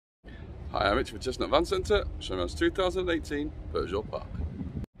Hi, I'm Rich for Chestnut Van Centre, showing us 2018 Peugeot Park.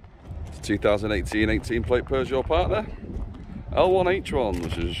 It's 2018 18 plate Peugeot Park there. L1H1,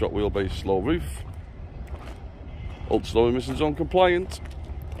 which is a short wheelbase low roof. Ultra low emission zone compliant.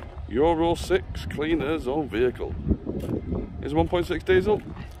 Euro 6 clean air zone vehicle. It's 1.6 diesel.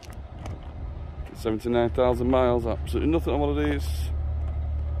 79,000 miles, absolutely nothing on one of these.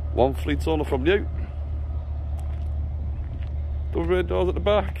 One fleet owner from new. Double rear doors at the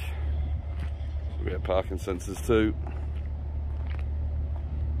back. Rear parking sensors too.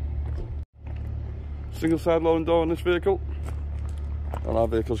 Single side loading door on this vehicle. All our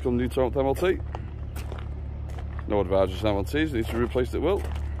vehicles come new to MOT. No advisories on MOTs, needs to be replaced at will.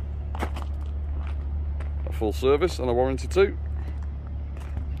 A full service and a warranty too.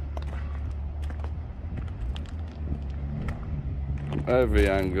 Every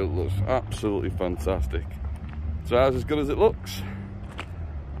angle looks absolutely fantastic. So ours as good as it looks.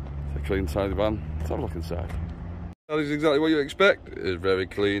 It's a clean, tidy van. Let's have a look inside. That is exactly what you expect. It is very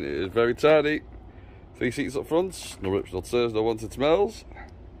clean, it is very tidy. 3 seats up front, no rips, no tears, no wanted smells.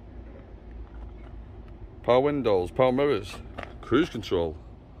 Power windows, power mirrors, cruise control,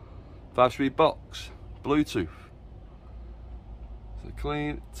 5-speed box, Bluetooth. It's a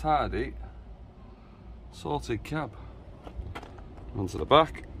clean, tidy, sorted cab. Onto the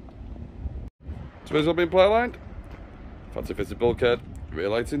back. Space all been ply lined. Fancy fitted bulkhead, rear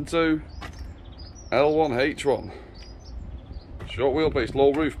lighting too. L1H1. Short wheelbase,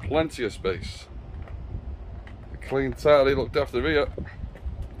 low roof, plenty of space. A clean, tidy, looked after the rear.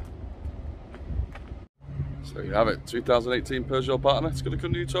 So there you have it, 2018 Peugeot partner. It's going to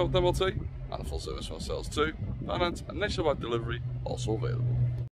come new to MOT and a full service for ourselves too. Finance and nationwide delivery also available.